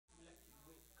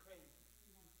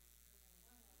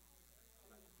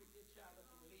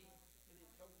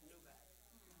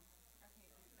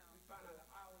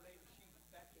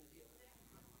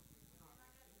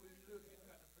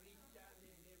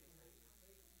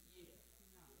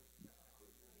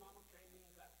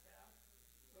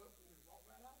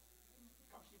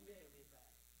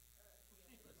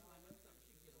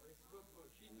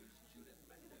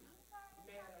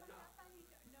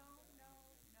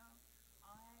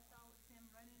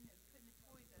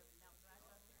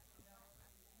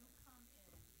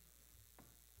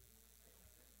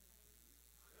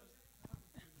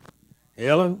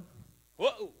Hello?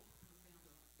 Whoa.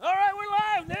 All right, we're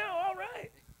live now. All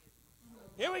right.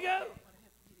 Here we go.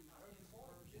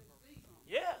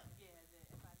 Yeah.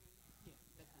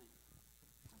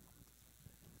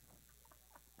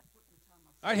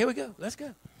 All right, here we go. Let's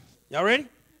go. Y'all ready?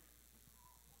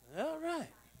 All right.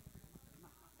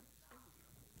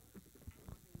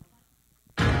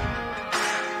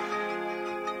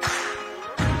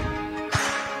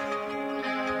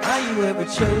 How you ever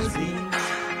chose me?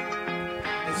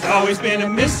 It's always been a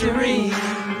mystery.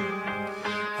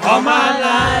 All my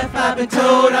life I've been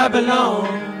told I belong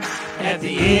at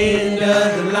the end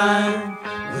of the line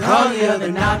with all the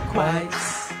other not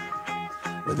quites,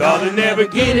 with all that never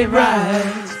get it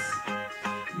right.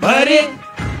 But it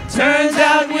turns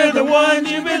out we're the ones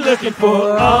you've been looking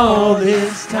for all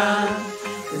this time.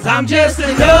 'Cause I'm just a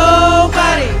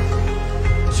nobody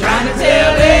trying to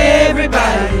tell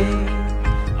everybody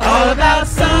all about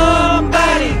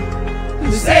somebody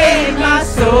who saved my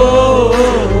soul.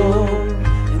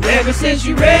 And ever since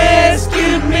you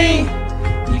rescued me,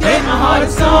 you gave my heart a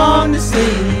song to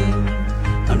sing.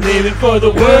 I'm living for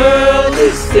the world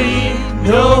to see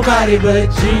nobody but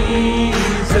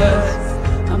Jesus.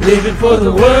 I'm living for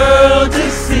the world to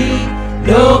see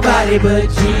nobody but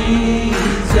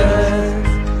Jesus.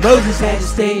 Moses had a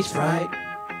stage fright,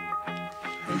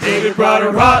 and David brought a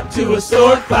rock to a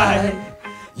sword fight.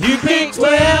 You picked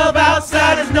 12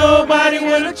 outsiders nobody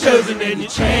would have chosen, and you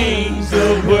changed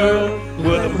the world.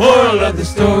 Well, the moral of the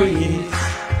story is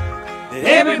that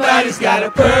everybody's got a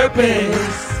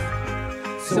purpose.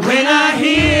 So when I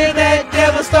hear that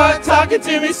devil start talking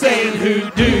to me saying, who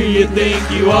do you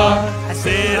think you are? I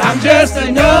said, I'm just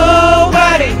a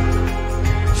nobody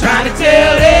trying to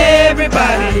tell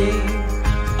everybody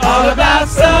all about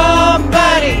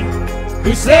somebody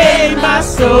who saved my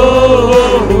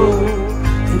soul.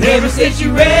 And ever since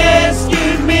you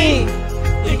rescued me,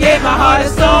 you gave my heart a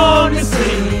song to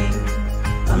sing.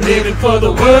 I'm living for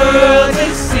the world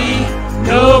to see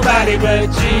nobody but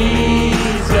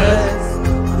Jesus.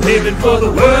 I'm living for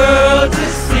the world to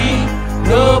see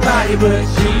nobody but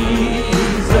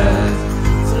Jesus.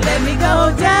 So let me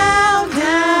go down,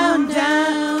 down,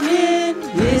 down in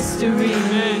history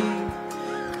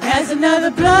as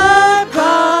another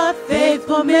blood-bought,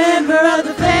 faithful member of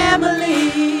the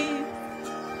family.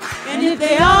 And if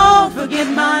they all forget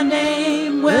my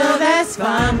name, well, that's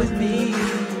fine with me.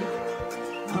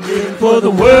 I'm living for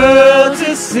the world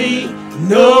to see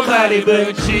nobody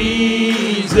but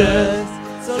Jesus.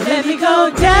 So let me go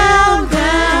down,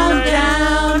 down,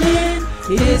 down in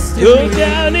history. Go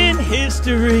down in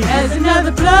history as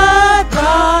another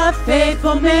blood-bought,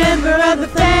 faithful member of the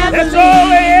family. That's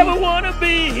all I ever want to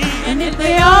be. And if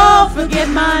they all forget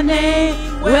my name,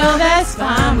 well, that's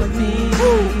fine with me.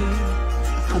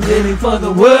 I'm living for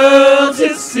the world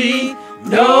to see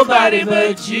nobody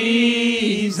but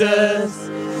Jesus.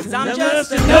 'Cause I'm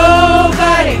just a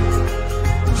nobody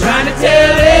trying to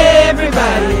tell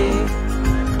everybody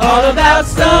all about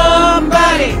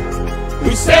somebody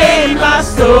who saved my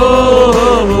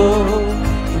soul.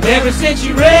 And ever since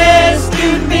you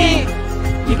rescued me,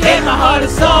 you gave my heart a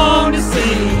song to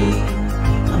sing.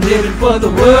 I'm living for the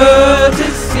world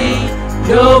to see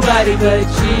nobody but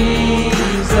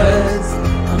Jesus.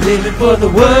 I'm living for the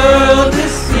world to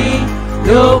see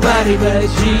nobody but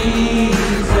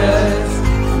Jesus.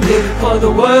 I'm living for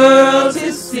the world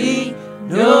to see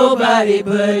nobody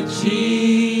but Jesus.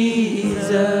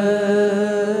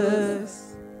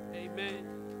 Amen.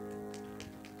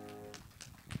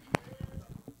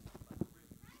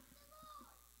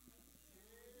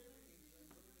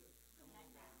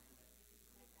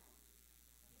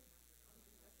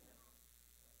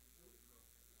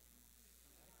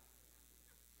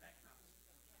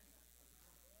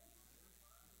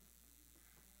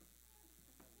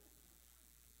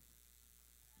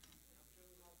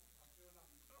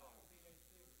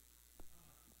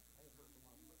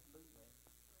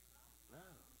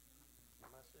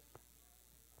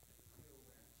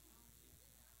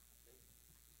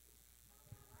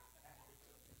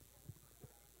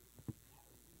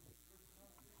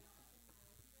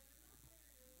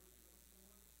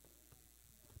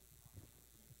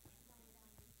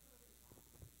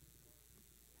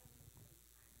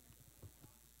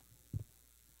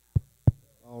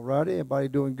 All righty, everybody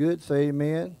doing good? Say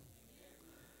amen.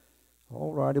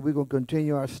 All righty, we're going to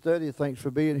continue our study. Thanks for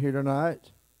being here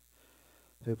tonight.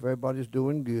 Hope everybody's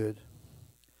doing good.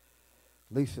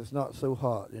 At least it's not so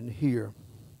hot in here.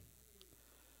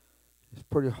 It's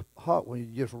pretty hot when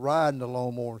you're just riding the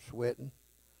lawnmower and sweating.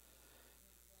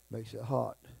 Makes it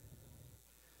hot.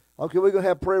 Okay, we're going to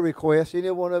have prayer requests.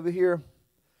 Anyone over here?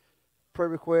 Prayer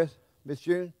request? Miss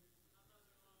June?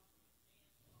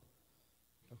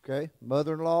 Okay.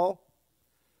 Mother-in-law?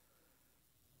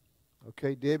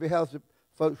 Okay. Debbie, how's the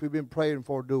folks we've been praying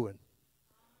for doing?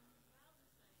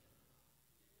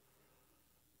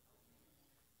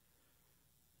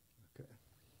 Okay.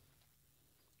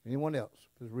 Anyone else?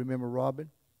 Just remember Robin?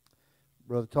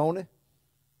 Brother Tony?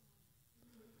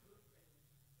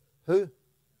 Who?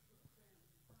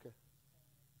 Okay.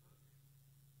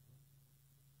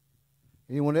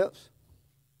 Anyone else?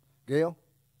 Gail?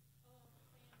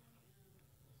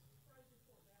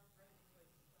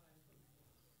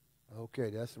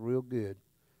 Okay, that's real good.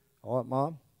 All right,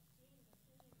 Mom?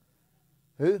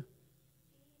 Who?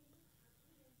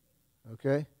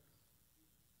 Okay.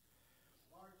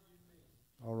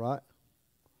 All right.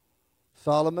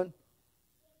 Solomon?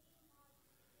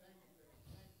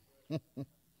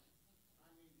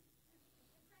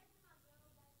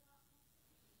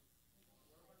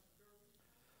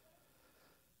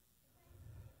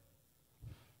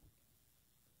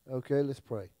 Okay, let's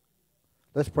pray.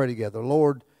 Let's pray together.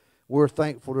 Lord, we're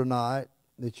thankful tonight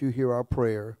that you hear our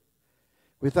prayer.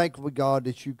 We're thankful, God,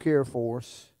 that you care for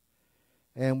us.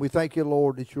 And we thank you,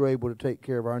 Lord, that you're able to take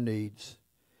care of our needs.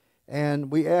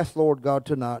 And we ask, Lord God,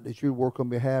 tonight that you work on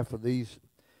behalf of these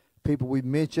people we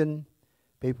mentioned,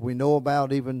 people we know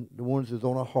about, even the ones that's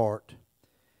on our heart.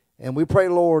 And we pray,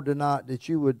 Lord, tonight that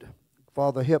you would,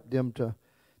 Father, help them to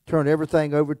turn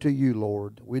everything over to you,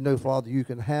 Lord. We know, Father, you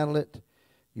can handle it.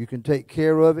 You can take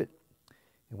care of it.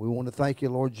 And we want to thank you,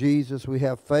 Lord Jesus. We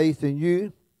have faith in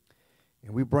you.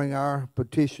 And we bring our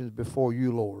petitions before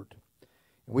you, Lord.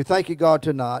 And we thank you, God,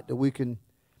 tonight that we can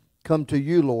come to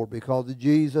you, Lord, because of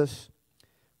Jesus.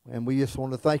 And we just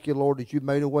want to thank you, Lord, that you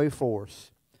made a way for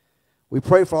us. We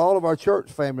pray for all of our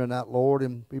church family tonight, Lord.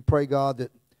 And we pray, God,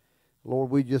 that, Lord,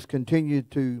 we just continue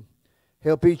to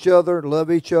help each other,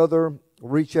 love each other,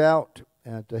 reach out,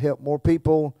 and to help more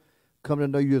people come to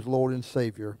know you as Lord and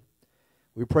Savior.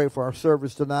 We pray for our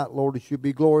service tonight, Lord, that you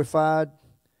be glorified.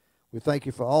 We thank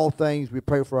you for all things. We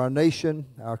pray for our nation,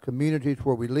 our communities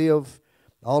where we live,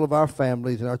 all of our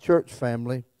families and our church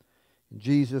family. In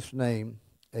Jesus' name,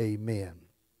 amen.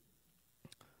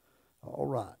 All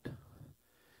right.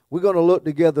 We're going to look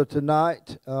together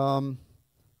tonight, and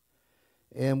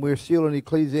we're still in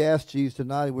Ecclesiastes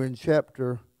tonight. We're in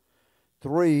chapter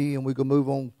 3, and we're going to move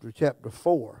on to chapter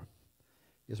 4.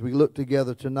 As we look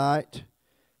together tonight,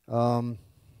 last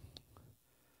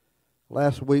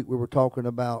week we were talking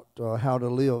about how to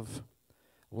live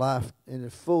life in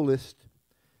its fullest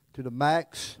to the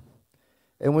max.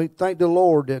 And we thank the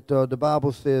Lord that the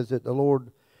Bible says that the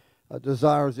Lord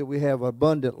desires that we have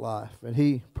abundant life, and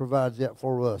he provides that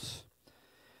for us.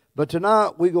 But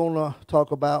tonight we're going to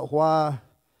talk about why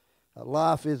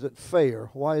life isn't fair.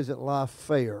 Why isn't life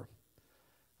fair?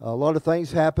 A lot of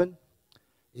things happen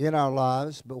in our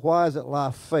lives, but why isn't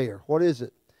life fair? What is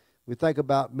it? We think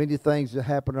about many things that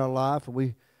happen in our life, and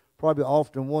we probably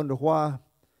often wonder why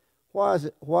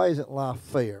isn't life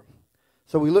fair?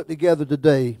 So we look together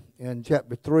today in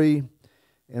chapter 3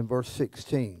 and verse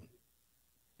 16.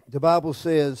 The Bible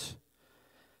says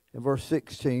in verse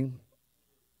 16,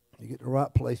 you get the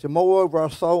right place. And moreover, I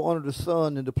saw under the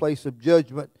sun in the place of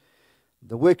judgment,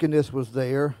 the wickedness was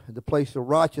there, in the place of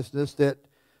righteousness, that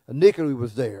iniquity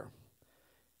was there.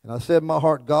 And I said in my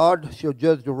heart, God shall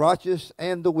judge the righteous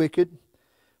and the wicked,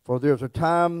 for there's a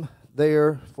time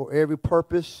there for every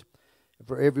purpose and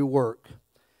for every work.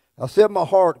 I said in my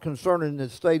heart concerning the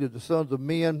state of the sons of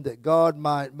men, that God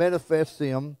might manifest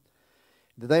them,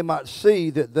 that they might see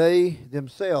that they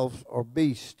themselves are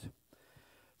beasts.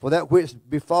 For that which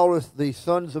befalleth the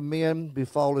sons of men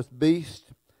befalleth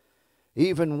beasts,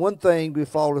 even one thing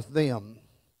befalleth them.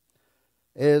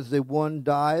 As the one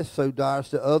dieth, so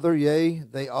dieth the other. Yea,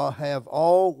 they all have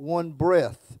all one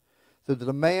breath, so that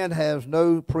a man has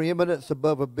no preeminence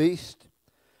above a beast.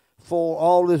 For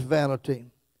all is vanity.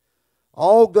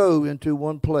 All go into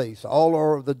one place. All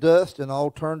are of the dust, and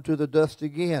all turn to the dust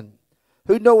again.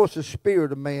 Who knoweth the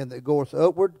spirit of man that goeth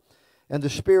upward, and the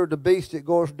spirit of the beast that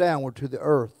goeth downward to the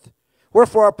earth?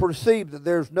 Wherefore I perceive that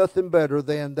there is nothing better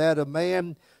than that a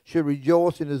man should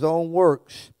rejoice in his own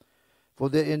works, for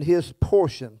that in his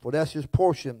portion, for that's his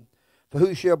portion. For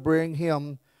who shall bring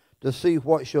him to see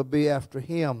what shall be after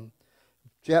him?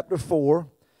 Chapter 4.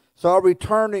 So I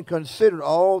returned and considered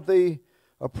all the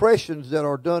oppressions that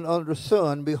are done under the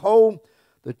sun. Behold,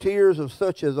 the tears of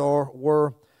such as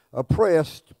were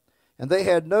oppressed, and they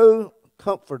had no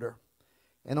comforter,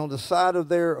 and on the side of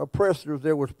their oppressors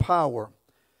there was power,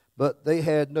 but they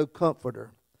had no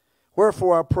comforter.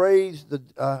 Wherefore I praise the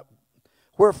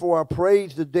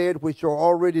dead which are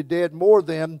already dead more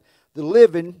than the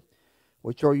living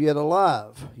which are yet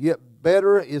alive. Yet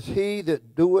better is he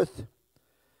that doeth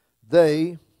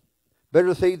they, better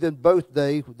is he than both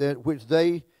they, which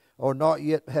they are not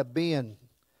yet have been,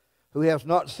 who has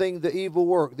not seen the evil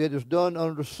work that is done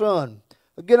under the sun.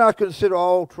 Again, I consider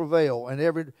all travail and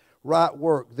every right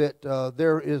work, that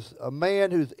there is a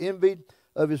man who's envied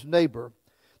of his neighbor.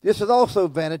 This is also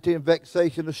vanity and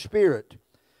vexation of spirit.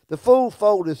 The fool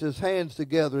foldeth his hands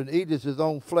together and eateth his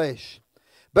own flesh.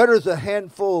 Better is a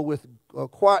handful with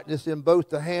quietness in both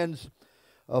the hands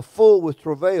full with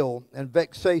travail and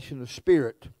vexation of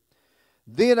spirit.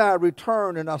 Then I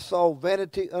returned and I saw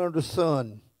vanity under the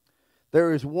sun.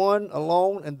 There is one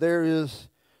alone, and there is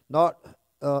not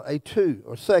a two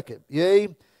or second.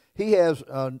 Yea, he has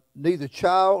neither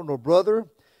child nor brother,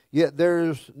 yet there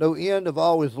is no end of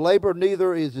all his labor,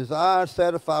 neither is his eye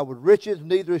satisfied with riches,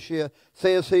 neither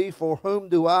says he, for whom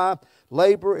do I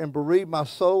labor and bereave my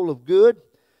soul of good?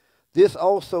 This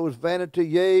also is vanity,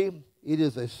 yea, it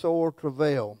is a sore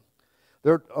travail.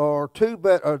 There are two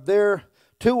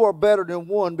are better than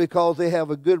one, because they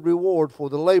have a good reward for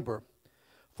the labor.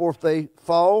 For if they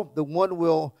fall, the one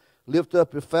will lift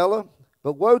up his fellow.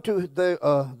 But woe to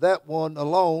that one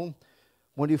alone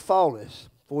when he falleth,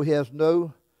 for he has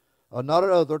not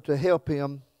another to help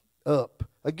him up.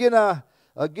 Again,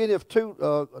 if two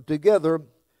lie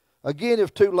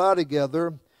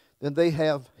together, then they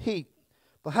have heat.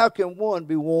 But how can one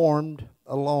be warmed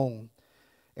alone?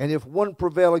 And if one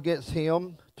prevail against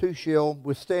him, two shall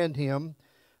withstand him.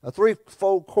 A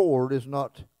threefold cord is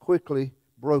not quickly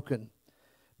broken.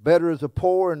 Better is a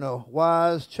poor and a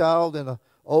wise child than an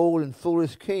old and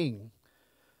foolish king,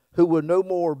 who will no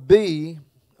more be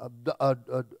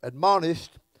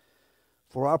admonished.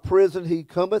 For out of prison he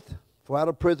cometh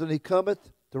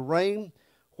to reign,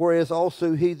 whereas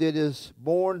also he that is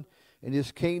born in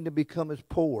his kingdom becometh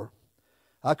poor.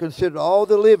 I consider all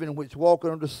the living which walk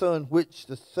under the sun, which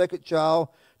the second child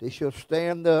they shall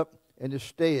stand up in his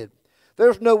stead.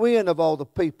 There's no end of all the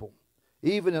people,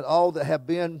 even in all that have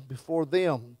been before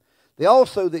them. They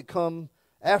also that come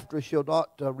after shall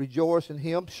not rejoice in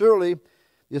him. Surely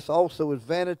this also is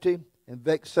vanity and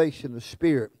vexation of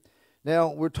spirit.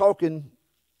 Now we're talking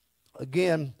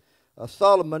again,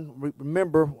 Solomon.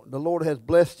 Remember, the Lord has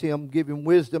blessed him, given him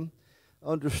wisdom,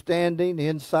 understanding,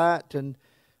 insight, and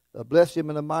blessed him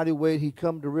in a mighty way. He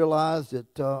come to realize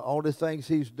that all the things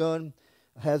he's done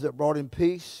hasn't brought him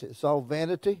peace. It's all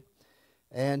vanity.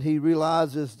 And he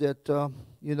realizes that,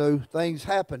 things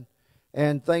happen.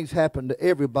 And things happen to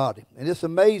everybody. And it's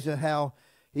amazing how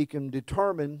he can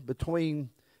determine between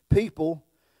people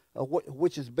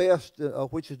which is best,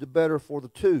 which is the better for the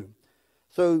two.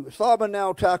 So Solomon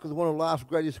now tackles one of life's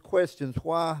greatest questions.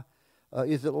 Why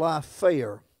is it life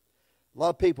fair? A lot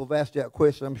of people have asked that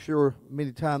question, I'm sure,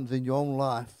 many times in your own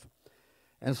life.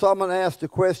 And Solomon asked the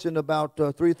question about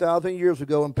 3,000 years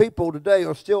ago, and people today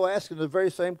are still asking the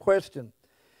very same question.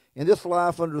 In this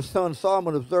life under the sun,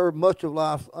 Solomon observed much of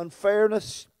life's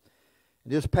unfairness.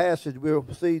 In this passage, we'll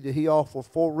see that he offers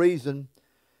 4 reasons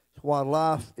why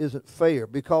life isn't fair: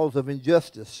 because of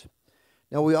injustice.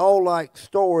 Now, we all like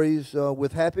stories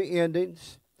with happy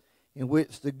endings, in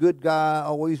which the good guy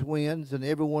always wins and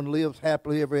everyone lives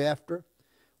happily ever after.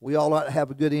 We all like to have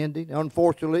a good ending.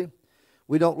 Unfortunately,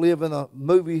 we don't live in a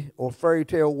movie or fairy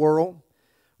tale world.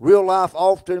 Real life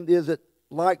often isn't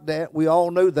like that. We all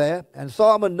know that. And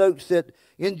Solomon notes that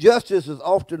injustice is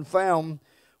often found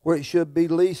where it should be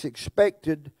least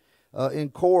expected in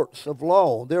courts of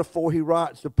law. Therefore, he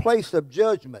writes, the place of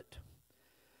judgment,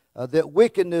 that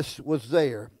wickedness was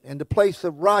there, and the place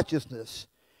of righteousness,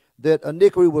 that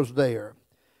iniquity was there.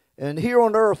 And here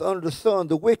on earth under the sun,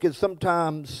 the wicked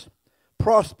sometimes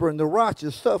prosper and the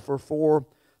righteous suffer for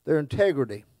their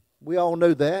integrity. We all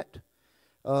know that.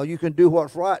 You can do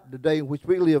what's right the day in which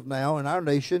we live now in our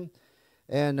nation,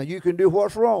 and you can do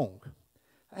what's wrong.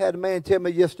 I had a man tell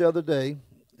me just the other day,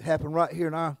 it happened right here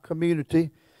in our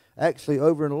community, actually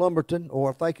over in Lumberton, or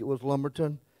I think it was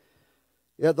Lumberton.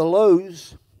 At the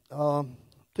Lowe's,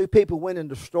 2 people went in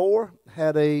the store,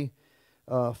 had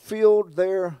filled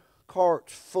their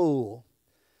carts full,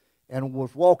 and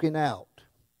was walking out,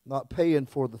 not paying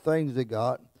for the things they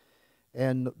got.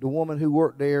 And the woman who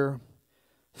worked there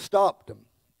stopped them,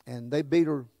 and they beat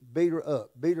her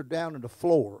down to the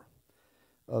floor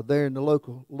there in the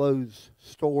local Lowe's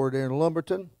store there in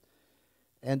Lumberton,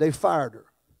 and they fired her.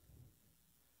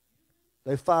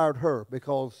 They fired her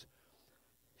because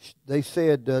they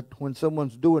said that when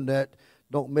someone's doing that,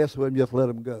 don't mess with them, just let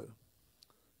them go.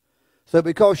 So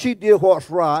because she did what's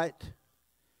right,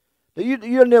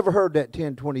 you never heard that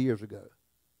 10, 20 years ago.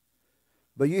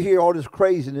 But you hear all this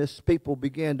craziness, people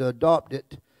begin to adapt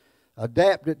it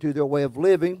to their way of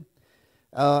living.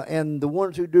 And the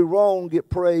ones who do wrong get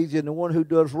praised, and the one who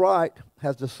does right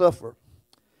has to suffer.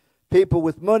 People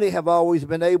with money have always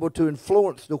been able to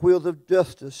influence the wheels of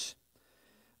justice.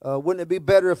 Wouldn't it be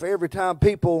better if every time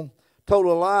people told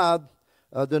a lie,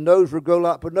 the nose would go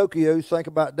like Pinocchio's? Think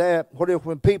about that. What if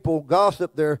when people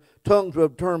gossip, their tongues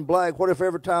would turn black? What if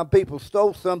every time people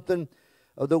stole something,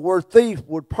 the word thief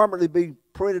would permanently be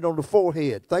printed on the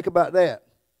forehead? Think about that.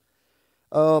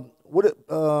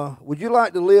 Would you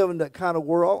like to live in that kind of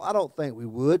world? I don't think we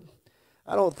would.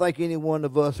 I don't think any one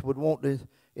of us would want the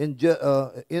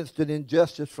instant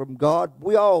injustice from God.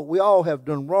 We all have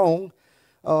done wrong.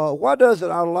 Why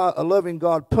doesn't a loving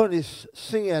God punish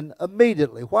sin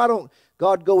immediately? Why don't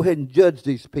God go ahead and judge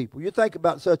these people? You think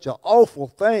about such an awful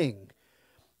thing.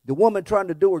 The woman trying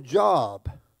to do her job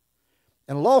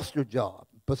and lost her job.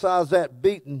 Besides that,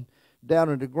 beaten down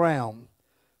on the ground.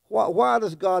 Why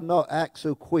does God not act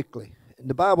so quickly? And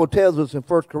the Bible tells us in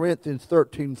 1 Corinthians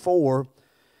 13:4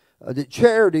 that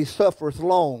charity suffereth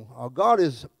long. God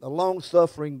is a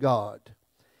long-suffering God.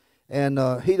 And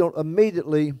he don't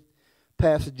immediately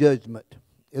pass judgment,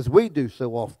 as we do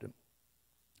so often.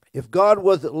 If God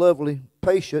wasn't lovely,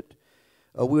 patient,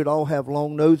 we would all have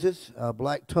long noses,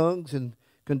 black tongues, and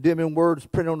condemning words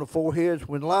printed on the foreheads.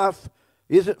 When life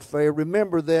isn't fair,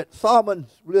 remember that Solomon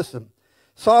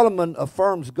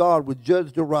affirms God would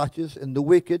judge the righteous and the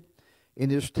wicked in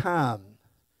his time.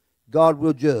 God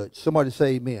will judge. Somebody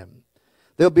say amen.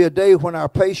 There'll be a day when our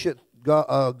patient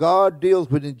God deals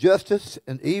with injustice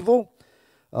and evil.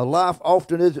 Life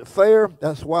often isn't fair.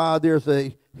 That's why there's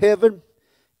a heaven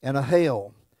and a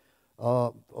hell.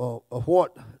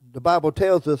 What the Bible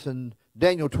tells us in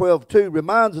Daniel 12:2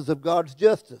 reminds us of God's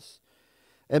justice.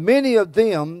 And many of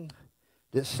them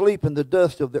that sleep in the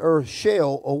dust of the earth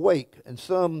shall awake, and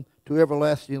some to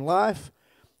everlasting life,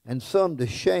 and some to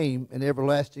shame and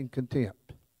everlasting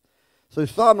contempt. So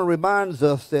Solomon reminds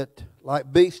us that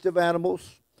like beasts of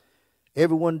animals,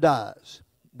 everyone dies.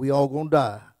 We all gonna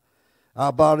die.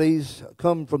 Our bodies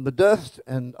come from the dust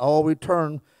and all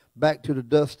return back to the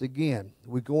dust again.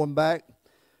 We're going back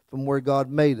from where God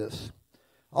made us.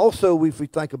 Also, if we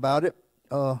think about it,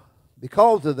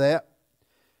 because of that,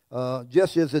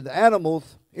 just as in the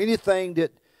animals, anything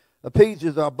that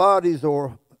appeases our bodies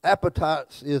or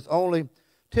appetites is only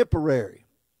temporary.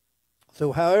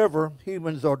 So, however,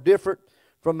 humans are different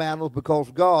from animals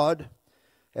because God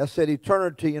has set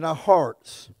eternity in our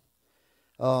hearts.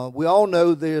 We all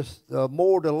know there's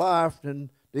more to life than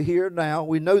the here and now.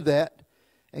 We know that.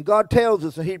 And God tells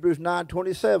us in Hebrews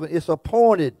 9:27, it's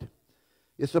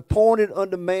appointed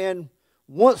unto man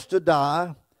once to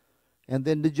die, and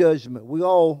then the judgment. We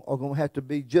all are going to have to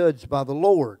be judged by the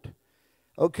Lord.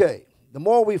 Okay, the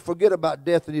more we forget about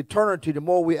death and eternity, the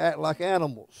more we act like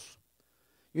animals.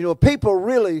 You know, if people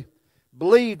really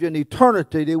believed in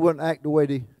eternity, they wouldn't act the way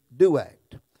they do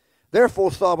act.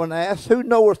 Therefore, Solomon asks, who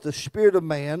knoweth the spirit of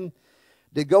man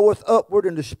that goeth upward,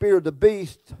 and the spirit of the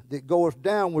beast that goeth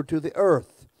downward to the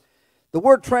earth? The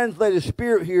word translated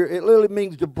spirit here, it literally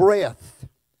means the breath.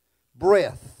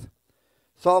 Breath.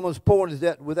 Solomon's point is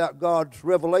that without God's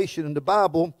revelation in the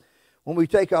Bible, when we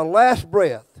take our last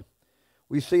breath,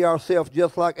 we see ourselves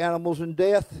just like animals in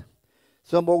death.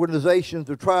 Some organizations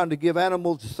are trying to give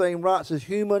animals the same rights as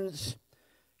humans.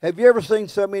 Have you ever seen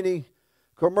so many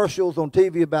commercials on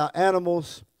TV about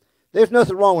animals? There's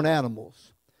nothing wrong with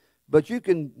animals, but you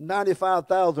can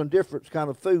 95,000 different kind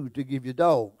of food to give your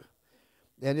dog,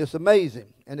 and it's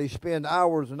amazing. And they spend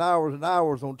hours and hours and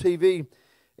hours on TV,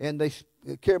 and they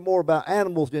care more about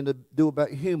animals than they do about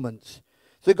humans.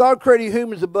 So God created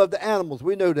humans above the animals.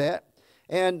 We know that,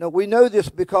 and we know this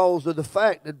because of the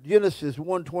fact that Genesis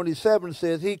 1:27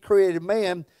 says He created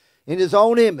man in His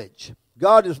own image.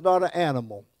 God is not an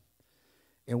animal.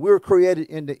 And we're created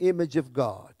in the image of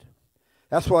God.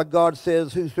 That's why God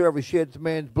says, whosoever sheds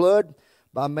man's blood,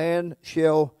 by man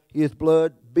shall his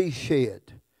blood be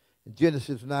shed. In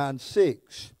Genesis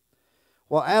 9:6.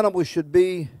 While animals should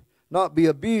not be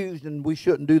abused, and we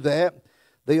shouldn't do that,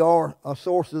 they are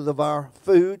sources of our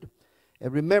food.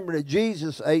 And remember that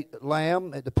Jesus ate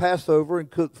lamb at the Passover and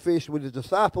cooked fish with his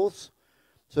disciples.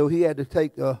 So he had to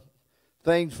take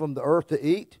things from the earth to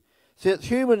eat. Since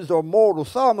humans are mortal,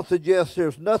 Solomon suggests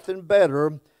there's nothing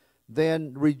better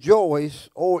than rejoice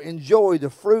or enjoy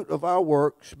the fruit of our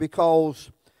works,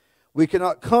 because we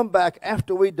cannot come back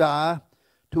after we die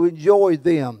to enjoy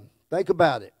them. Think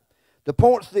about it. The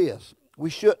point's this. we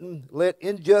shouldn't let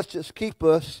injustice keep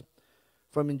us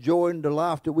from enjoying the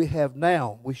life that we have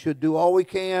now. We should do all we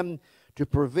can to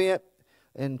prevent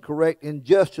and correct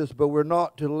injustice, but we're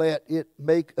not to let it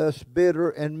make us bitter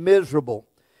and miserable.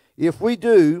 If we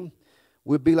do,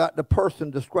 we'll be like the person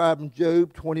described in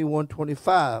Job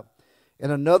 21:25.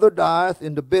 And another dieth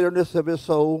in the bitterness of his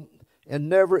soul, and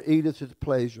never eateth his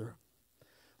pleasure.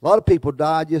 A lot of people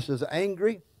die just as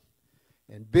angry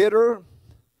and bitter,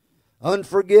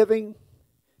 unforgiving,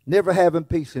 never having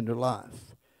peace in their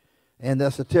life. And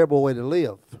that's a terrible way to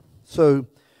live. So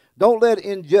don't let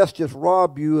injustice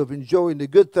rob you of enjoying the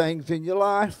good things in your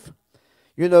life.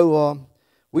 You know,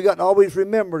 we got to always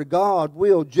remember that God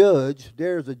will judge.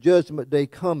 There's a judgment day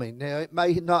coming. Now, it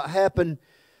may not happen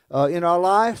in our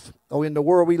life or in the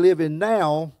world we live in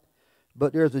now,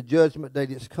 but there's a judgment day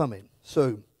that's coming.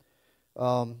 So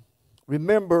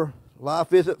remember,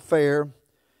 life isn't fair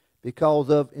because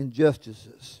of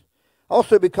injustices.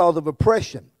 Also because of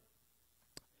oppression.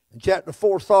 In chapter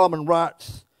 4, Solomon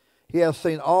writes, he has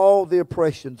seen all the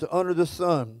oppressions under the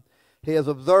sun. He has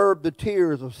observed the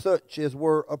tears of such as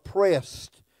were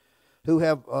oppressed, who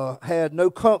have had no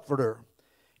comforter.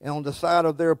 And on the side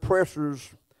of their oppressors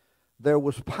there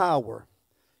was power.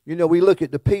 You know, we look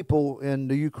at the people in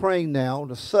the Ukraine now,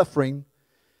 the suffering,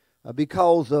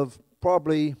 because of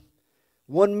probably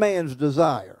one man's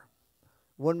desire.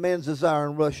 One man's desire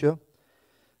in Russia,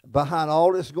 behind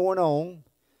all this going on,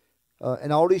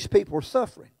 and all these people are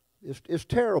suffering. It's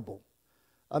terrible.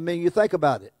 I mean, you think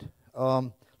about it.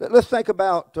 Let's think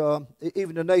about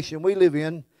even the nation we live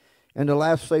in the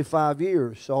last, say, 5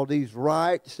 years. All these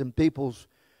riots and people's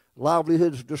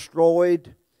livelihoods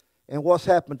destroyed. And what's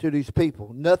happened to these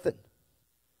people? Nothing.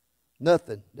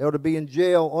 Nothing. They ought to be in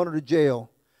jail, under the jail.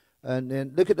 And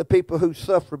then look at the people who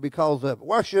suffer because of it.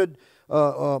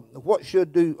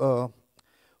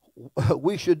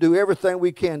 We should do everything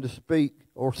we can to speak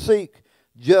or seek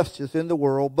justice in the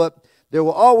world, but there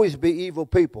will always be evil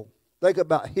people. Think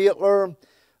about Hitler,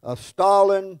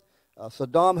 Stalin,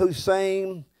 Saddam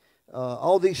Hussein,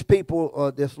 all these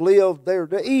people that live, they're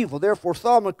evil. Therefore,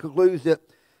 Solomon concludes that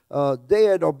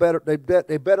dead are better. They're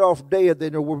better off dead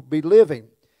than they will be living.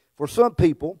 For some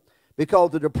people, because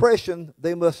of the depression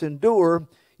they must endure,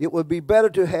 it would be better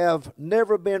to have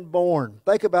never been born.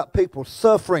 Think about people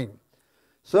suffering.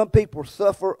 Some people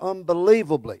suffer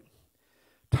unbelievably.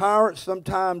 Tyrants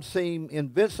sometimes seem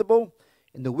invincible,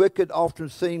 and the wicked often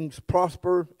seems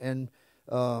prosper and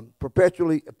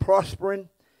perpetually prospering.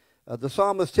 The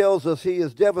psalmist tells us he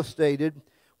is devastated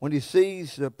when he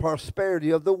sees the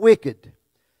prosperity of the wicked.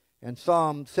 In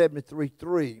Psalm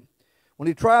 73:3. When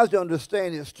he tries to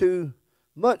understand, it's too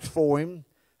much for him.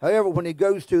 However, when he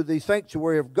goes to the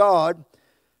sanctuary of God,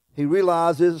 he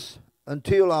realizes,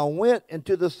 until I went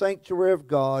into the sanctuary of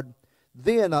God,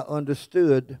 then I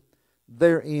understood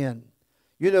their end.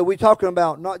 You know, we're talking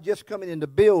about not just coming in the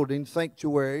building,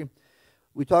 sanctuary.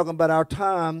 We're talking about our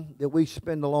time that we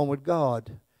spend alone with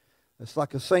God. It's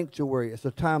like a sanctuary. It's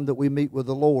a time that we meet with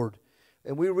the Lord.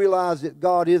 And we realize that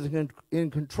God is in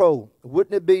control.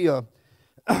 Wouldn't it be a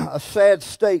sad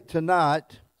state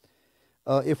tonight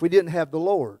if we didn't have the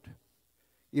Lord?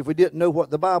 If we didn't know what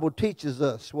the Bible teaches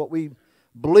us, what we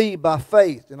believe by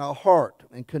faith in our heart,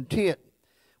 and content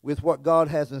with what God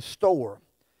has in store.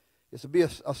 It would be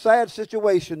a sad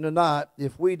situation tonight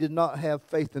if we did not have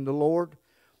faith in the Lord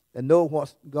and know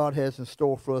what God has in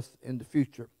store for us in the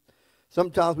future.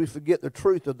 Sometimes we forget the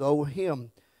truth of the old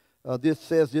hymn. This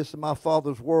says, "This is my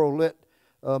Father's world. Let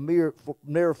me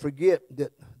never forget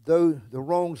that though the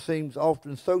wrong seems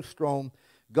often so strong,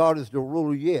 God is the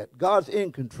ruler yet." God's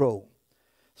in control.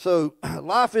 So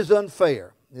life is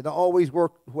unfair. It don't always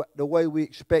work the way we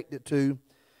expect it to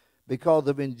because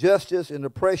of injustice and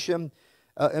oppression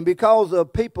and because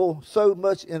of people so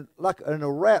much in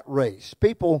a rat race.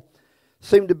 People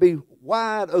seem to be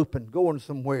wide open, going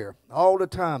somewhere all the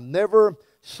time, never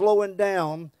slowing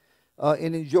down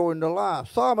in enjoying their life.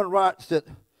 Solomon writes that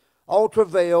all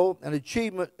travail and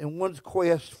achievement in one's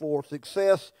quest for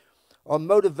success are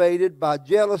motivated by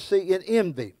jealousy and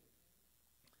envy.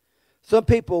 Some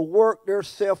people work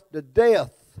themselves to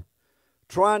death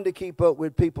trying to keep up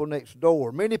with people next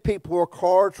door. Many people work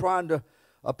hard trying to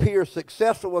appear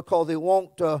successful because they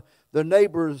want their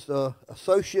neighbors,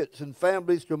 associates, and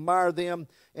families to admire them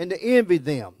and to envy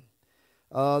them.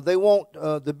 They want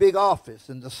the big office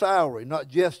and the salary, not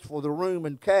just for the room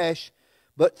and cash,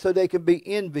 but so they can be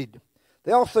envied.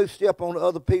 They also step on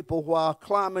other people while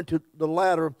climbing to the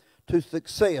ladder to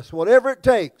success. Whatever it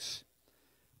takes,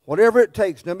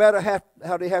 no matter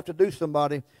how they have to do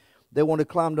somebody, they want to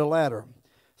climb the ladder.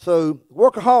 So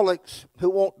workaholics who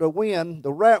want to win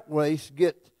the rat race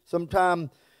get Sometimes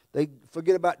they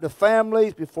forget about their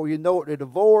families. Before you know it, they're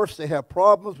divorced. They have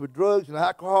problems with drugs and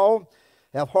alcohol,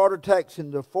 have heart attacks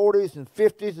in their 40s and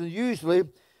 50s, and usually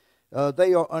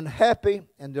they are unhappy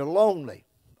and they're lonely.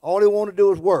 All they want to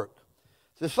do is work.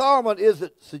 So Solomon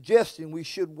isn't suggesting we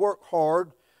should work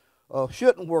hard,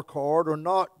 shouldn't work hard, or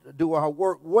not do our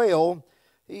work well.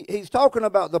 He's talking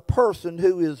about the person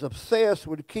who is obsessed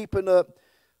with keeping up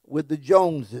with the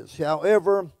Joneses.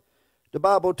 However, the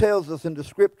Bible tells us in the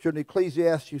scripture in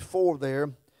Ecclesiastes 4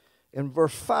 there, in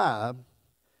verse 5,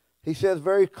 he says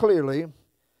very clearly,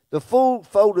 the fool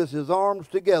foldeth his arms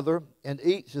together and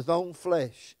eats his own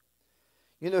flesh.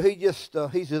 You know,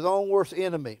 he's his own worst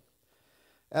enemy.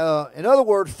 In other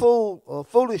words,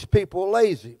 foolish people are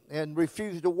lazy and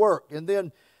refuse to work and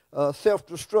then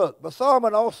self-destruct. But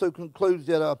Solomon also concludes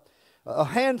that a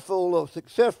handful of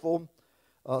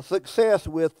success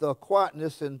with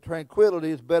quietness and tranquility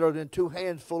is better than 2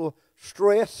 handfuls of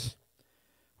stress,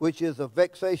 which is a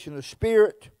vexation of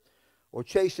spirit or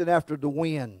chasing after the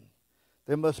wind.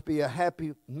 There must be a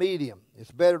happy medium.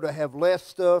 It's better to have less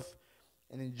stuff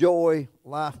and enjoy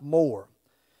life more.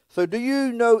 So do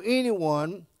you know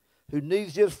anyone who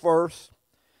needs this verse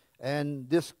and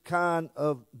this kind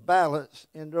of balance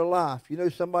in their life? You know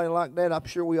somebody like that? I'm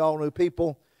sure we all know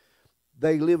people.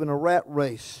 They live in a rat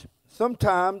race.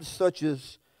 Sometimes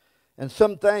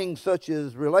some things such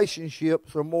as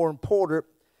relationships are more important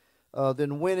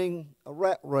than winning a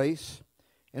rat race.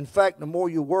 In fact, the more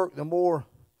you work, the more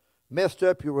messed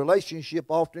up your relationship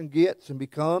often gets and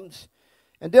becomes.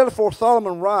 And therefore,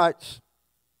 Solomon writes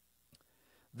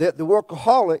that the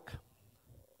workaholic,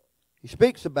 he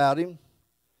speaks about him,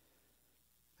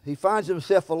 he finds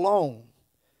himself alone,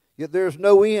 yet there is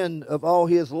no end of all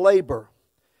his labor,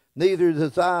 neither is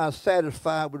his eyes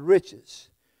satisfied with riches.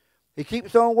 He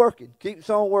keeps on working, keeps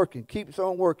on working, keeps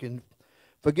on working,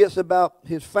 forgets about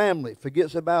his family,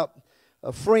 forgets about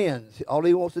friends. All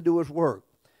he wants to do is work.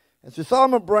 And so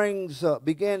Solomon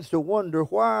begins to wonder,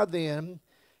 why then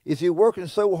is he working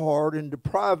so hard and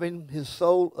depriving his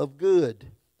soul of good?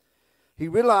 He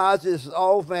realizes it's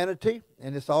all vanity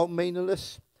and it's all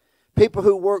meaningless. People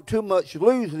who work too much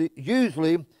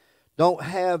usually don't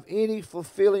have any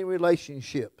fulfilling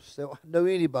relationships. They don't know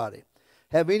anybody,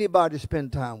 have anybody to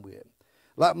spend time with.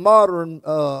 Like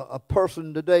a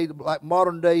person today, like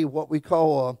modern day, what we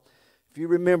call, if you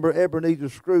remember Ebenezer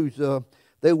Scrooge,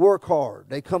 they work hard.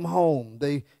 They come home.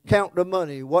 They count the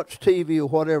money, watch TV or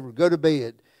whatever, go to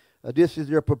bed. This is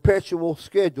their perpetual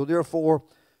schedule. Therefore,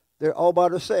 they're all by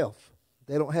themselves.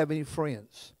 They don't have any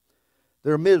friends.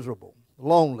 They're miserable,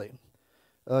 lonely.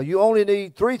 You only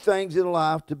need 3 things in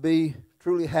life to be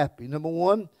truly happy. Number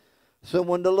 1,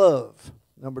 someone to love.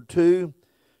 Number 2,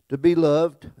 to be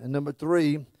loved. And number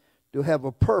 3, to have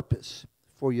a purpose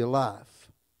for your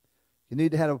life. You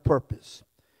need to have a purpose.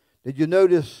 Did you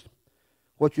notice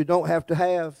what you don't have to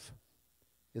have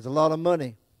is a lot of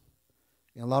money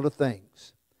and a lot of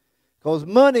things? Because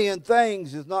money and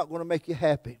things is not going to make you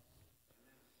happy.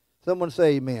 Someone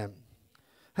say amen.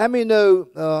 How many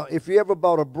know if you ever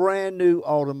bought a brand new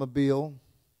automobile,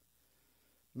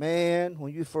 man,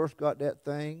 when you first got that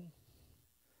thing,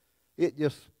 it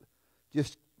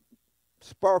just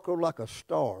sparkled like a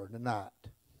star in the night.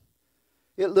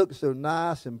 It looked so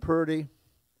nice and pretty.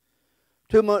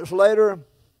 2 months later,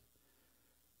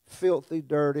 filthy,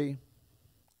 dirty,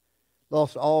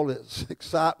 lost all its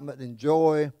excitement and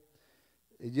joy.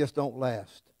 It just don't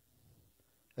last.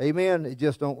 Amen? It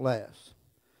just don't last.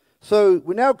 So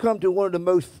we now come to one of the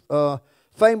most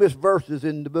famous verses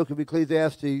in the book of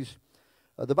Ecclesiastes.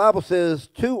 The Bible says,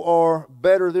 2 are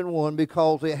better than 1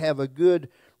 because they have a good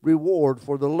reward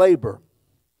for the labor.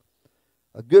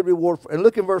 A good reward. And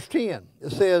look in verse 10.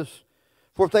 It says,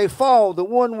 for if they fall, the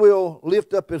one will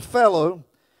lift up his fellow.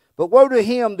 But woe to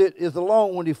him that is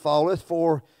alone when he falleth,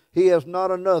 for he has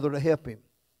not another to help him.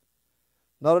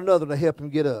 Not another to help him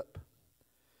get up.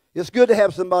 It's good to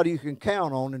have somebody you can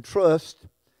count on and trust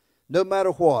no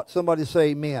matter what. Somebody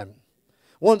say amen.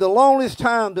 One of the loneliest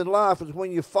times in life is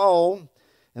when you fall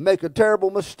and make a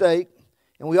terrible mistake.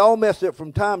 And we all mess up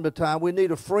from time to time. We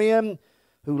need a friend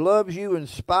who loves you in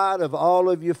spite of all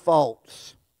of your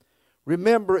faults.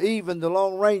 Remember, even the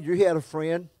Lone Ranger, he had a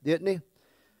friend, didn't he?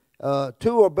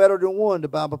 2 are better than 1, the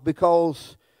Bible,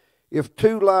 because if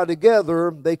 2 lie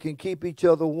together, they can keep each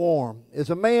other warm. As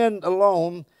a man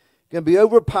alone can be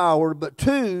overpowered, but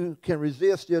 2 can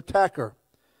resist the attacker.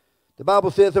 The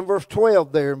Bible says in verse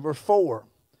 12 there, in verse 4,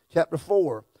 chapter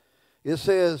 4, it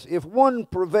says, if 1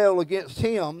 prevail against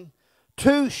him,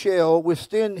 2 shall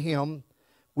withstand him,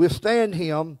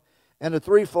 and the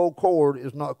threefold cord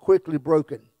is not quickly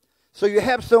broken. So you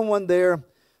have someone there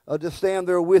to stand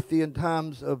there with you in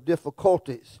times of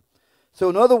difficulties. So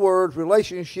in other words,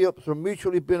 relationships are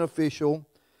mutually beneficial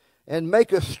and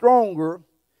make us stronger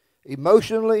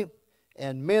emotionally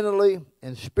and mentally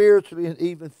and spiritually and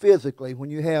even physically when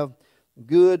you have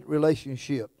good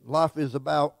relationship. Life is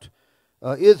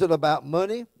isn't about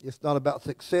money. It's not about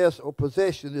success or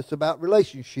possession. It's about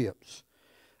relationships.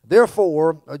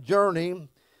 Therefore, a journey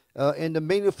into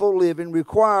meaningful living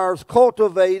requires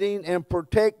cultivating and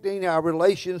protecting our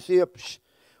relationships,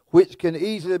 which can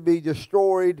easily be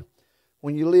destroyed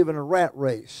when you live in a rat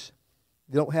race.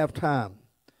 You don't have time.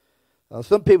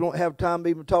 Some people don't have time to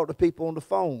even talk to people on the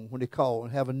phone when they call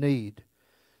and have a need.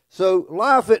 So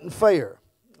life isn't fair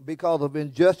because of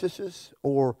injustices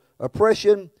or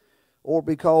oppression, or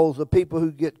because of people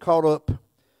who get caught up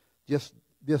just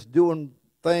doing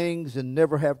things and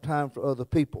never have time for other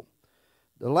people.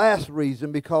 The last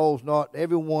reason, because not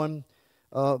everyone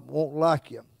won't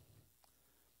like you.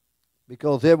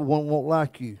 Because everyone won't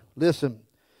like you. Listen,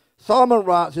 Solomon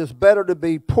writes, it's better to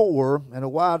be poor and a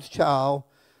wise child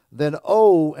than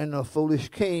old and a foolish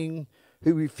king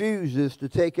who refuses to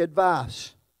take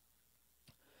advice.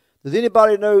 Does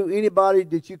anybody know anybody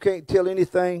that you can't tell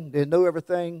anything? They know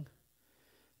everything.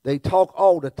 They talk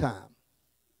all the time.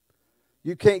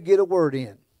 You can't get a word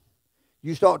in.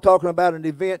 You start talking about an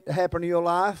event that happened in your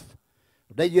life,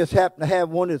 they just happen to have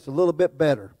one that's a little bit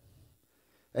better.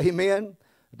 Amen?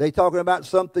 They talking about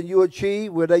something you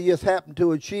achieved where they just happen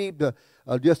to achieve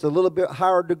just a little bit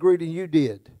higher degree than you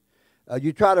did.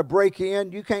 You try to break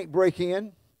in, you can't break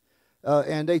in.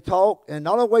 And they talk, and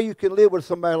the only way you can live with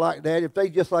somebody like that if they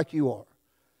just like you are.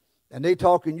 And they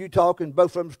talking, you talking,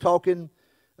 both of them's talking.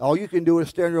 All you can do is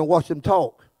stand there and watch them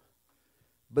talk.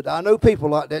 But I know people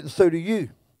like that, and so do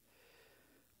you.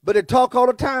 But they talk all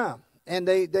the time, and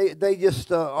they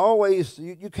just always,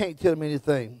 you can't tell them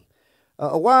anything.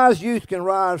 A wise youth can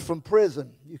rise from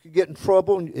prison. You can get in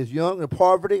trouble as young in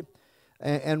poverty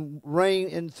and reign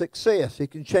in success. He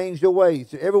can change their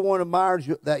ways. Everyone admires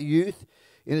that youth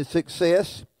in his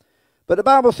success. But the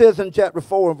Bible says in chapter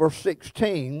 4 and verse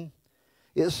 16,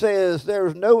 it says, there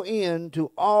is no end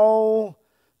to all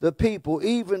the people,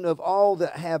 even of all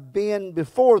that have been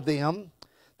before them.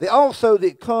 They also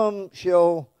that come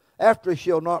after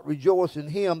shall not rejoice in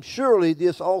him. Surely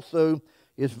this also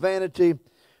is vanity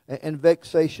and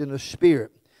vexation of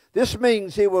spirit. This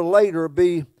means he will later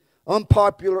be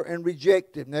unpopular and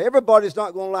rejected. Now, everybody's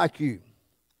not going to like you.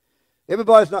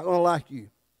 Everybody's not going to like you.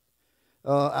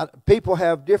 People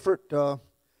have different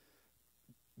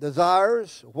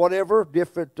desires, whatever,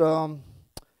 different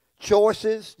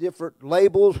choices, different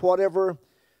labels, whatever.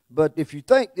 But if you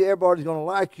think that everybody's going to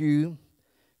like you,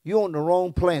 you're on the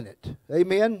wrong planet.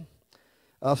 Amen?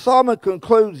 Solomon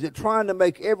concludes that trying to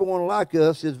make everyone like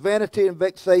us is vanity and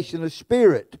vexation of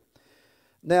spirit.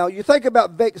 Now, you think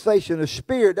about vexation of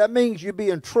spirit, that means you're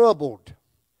being troubled.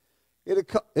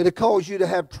 It'll cause you to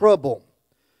have trouble.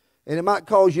 And it might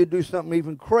cause you to do something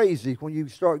even crazy when you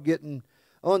start getting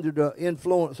under the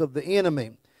influence of the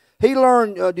enemy. He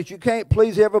learned that you can't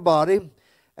please everybody.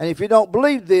 And if you don't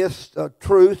believe this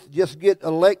truth, just get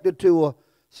elected to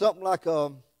something like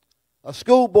a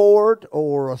school board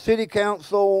or a city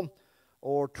council,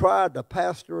 or try to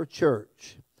pastor a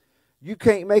church. You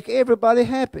can't make everybody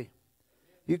happy.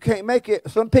 You can't make it.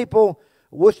 Some people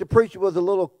wish the preacher was a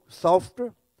little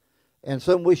softer, and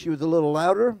some wish he was a little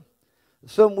louder.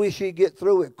 Some wish he'd get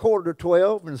through at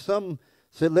 11:45, and some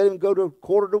said let him go to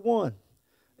 1:45.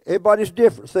 Everybody's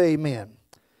different. Say amen.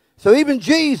 So even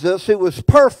Jesus, who was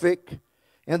perfect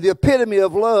and the epitome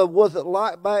of love, wasn't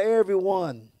liked by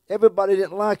everyone. Everybody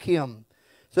didn't like him.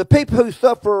 So people who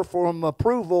suffer from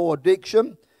approval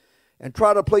addiction and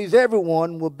try to please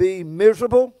everyone will be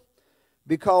miserable,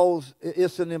 because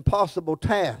it's an impossible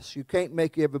task. You can't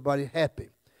make everybody happy.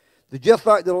 So just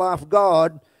like the life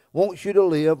God wants you to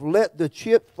live, let the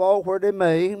chips fall where they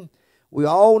may. We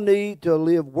all need to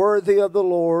live worthy of the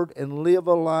Lord and live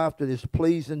a life that is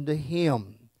pleasing to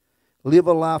him. Live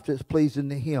a life that's pleasing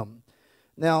to him.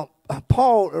 Now,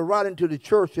 Paul, writing to the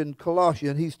church in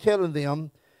Colossians, he's telling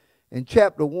them in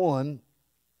chapter 1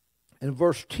 and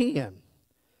verse 10,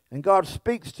 and God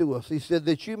speaks to us. He said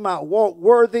that you might walk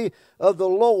worthy of the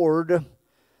Lord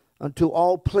unto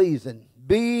all pleasing,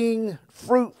 being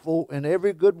fruitful in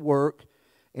every good work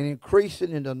and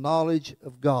increasing in the knowledge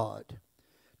of God.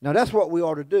 Now, that's what we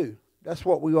ought to do. That's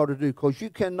what we ought to do, because you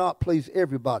cannot please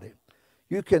everybody.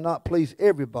 You cannot please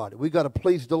everybody. We got to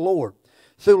please the Lord.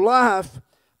 So life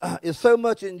is so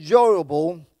much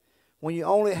enjoyable when you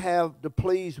only have to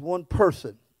please one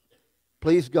person.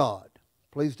 Please God.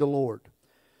 Please the Lord.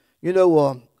 You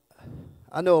know,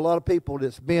 I know a lot of people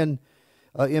that's been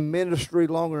in ministry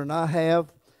longer than I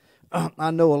have.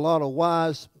 I know a lot of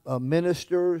wise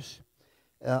ministers.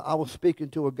 I was speaking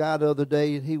to a guy the other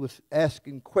day, and he was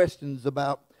asking questions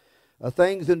about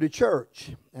things in the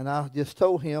church. And I just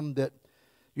told him that,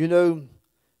 you know,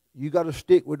 you got to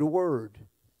stick with the Word.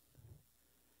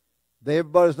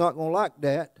 Everybody's not going to like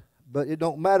that, but it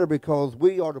don't matter because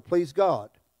we are to please God.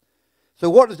 So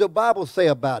what does the Bible say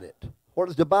about it? What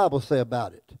does the Bible say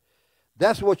about it?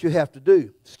 That's what you have to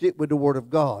do. Stick with the Word of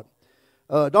God.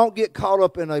 Don't get caught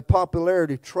up in a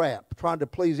popularity trap, trying to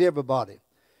please everybody.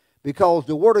 Because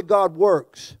the Word of God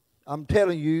works. I'm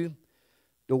telling you,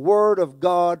 the Word of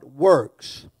God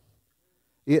works.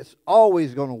 It's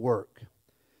always going to work.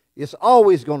 It's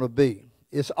always going to be.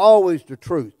 It's always the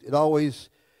truth. It always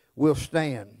will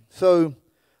stand. So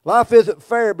life isn't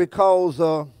fair because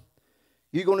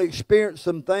you're going to experience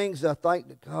some things I think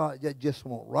that God that just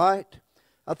won't right.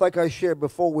 I think I shared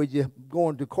before with you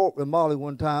going to court with Molly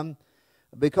one time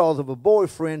because of a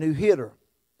boyfriend who hit her.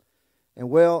 And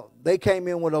well, they came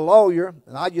in with a lawyer,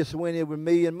 and I just went in with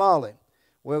me and Molly.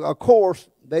 Well, of course,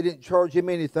 they didn't charge him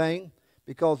anything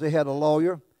because they had a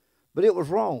lawyer, but it was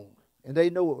wrong, and they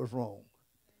knew it was wrong.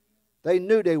 They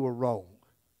knew they were wrong.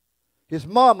 His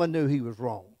mama knew he was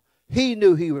wrong. He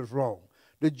knew he was wrong.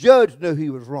 The judge knew he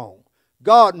was wrong.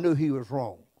 God knew he was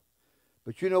wrong.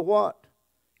 But you know what?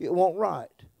 It won't right.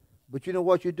 But you know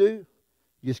what you do?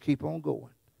 You just keep on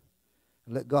going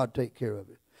and let God take care of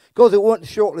it. Because it wasn't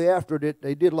shortly after that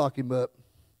they did lock him up.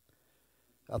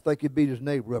 I think he beat his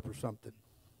neighbor up or something.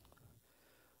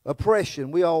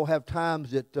 Oppression. We all have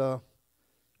times that are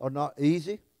not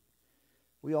easy.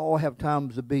 We all have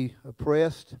times to be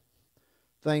oppressed.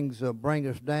 Things bring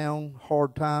us down,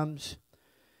 hard times.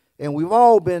 And we've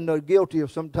all been guilty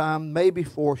of some time, maybe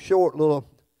for a short little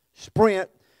sprint,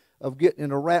 of getting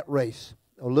in a rat race,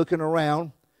 or looking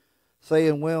around,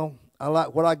 saying, well, I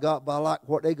like what I got, but I like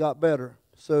what they got better.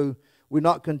 So we're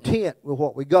not content with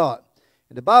what we got.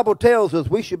 And the Bible tells us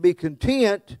we should be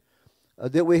content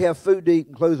that we have food to eat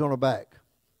and clothes on our back.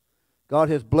 God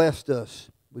has blessed us.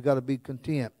 We've got to be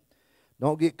content.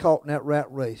 Don't get caught in that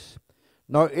rat race.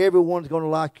 Not everyone's going to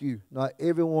like you. Not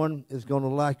everyone is going to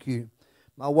like you.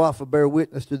 My wife will bear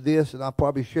witness to this, and I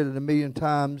probably shared it 1,000,000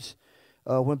 times.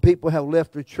 When people have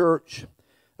left the church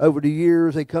over the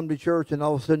years, they come to church and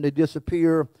all of a sudden they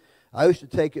disappear. I used to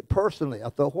take it personally. I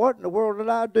thought, what in the world did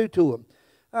I do to them?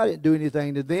 I didn't do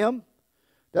anything to them.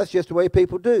 That's just the way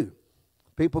people do.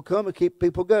 People come and keep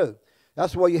people go.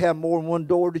 That's why you have more than one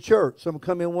door to church. Some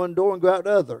come in one door and go out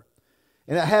the other.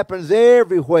 And it happens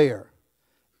everywhere.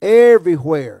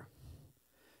 Everywhere.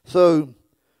 So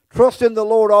trust in the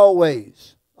Lord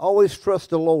always. Always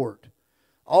trust the Lord.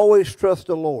 Always trust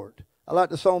the Lord. I like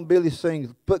the song Billy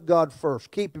sings, put God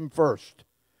first. Keep Him first.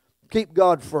 Keep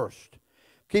God first.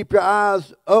 Keep your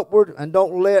eyes upward and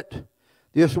don't let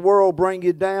this world bring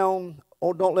you down,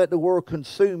 or don't let the world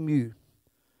consume you.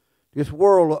 This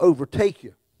world will overtake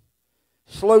you.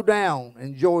 Slow down.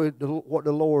 Enjoy what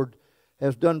the Lord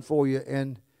has done for you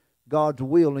and God's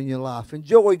will in your life.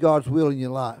 Enjoy God's will in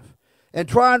your life. And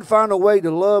try and find a way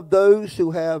to love those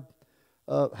who have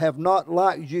not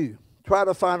liked you. Try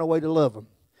to find a way to love them.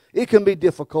 It can be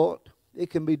difficult. It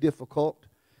can be difficult.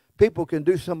 People can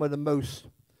do some of the most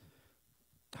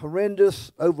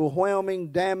horrendous, overwhelming,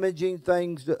 damaging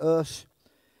things to us.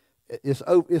 It's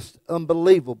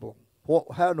unbelievable.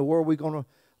 How in the world are we going to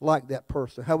like that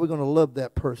person? How are we going to love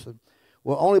that person?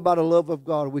 Well, only by the love of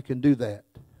God we can do that.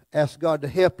 Ask God to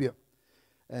help you.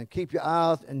 And keep your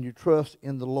eyes and your trust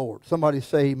in the Lord. Somebody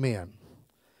say amen.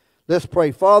 Let's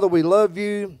pray. Father, we love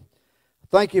you.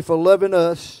 Thank you for loving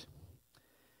us.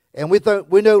 And we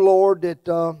know, Lord,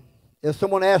 that if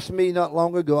someone asked me not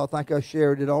long ago, I think I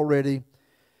shared it already,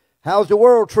 how's the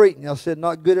world treating you? I said,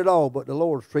 not good at all, but the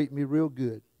Lord's treating me real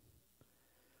good.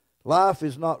 Life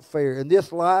is not fair. In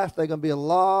this life, there are going to be a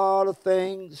lot of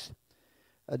things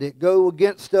that go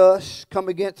against us, come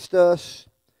against us,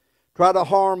 try to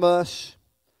harm us.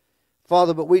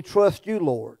 Father, but we trust you,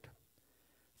 Lord.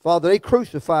 Father, they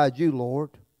crucified you, Lord.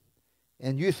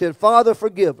 And you said, Father,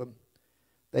 forgive them.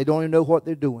 They don't even know what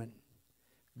they're doing.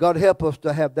 God, help us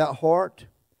to have that heart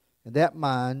and that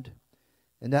mind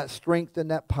and that strength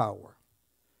and that power.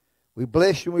 We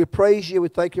bless you and we praise you. We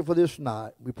thank you for this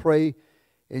night. We pray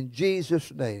in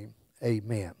Jesus' name,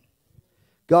 amen.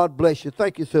 God bless you.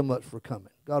 Thank you so much for coming.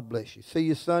 God bless you. See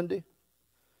you Sunday.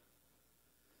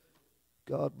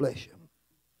 God bless you.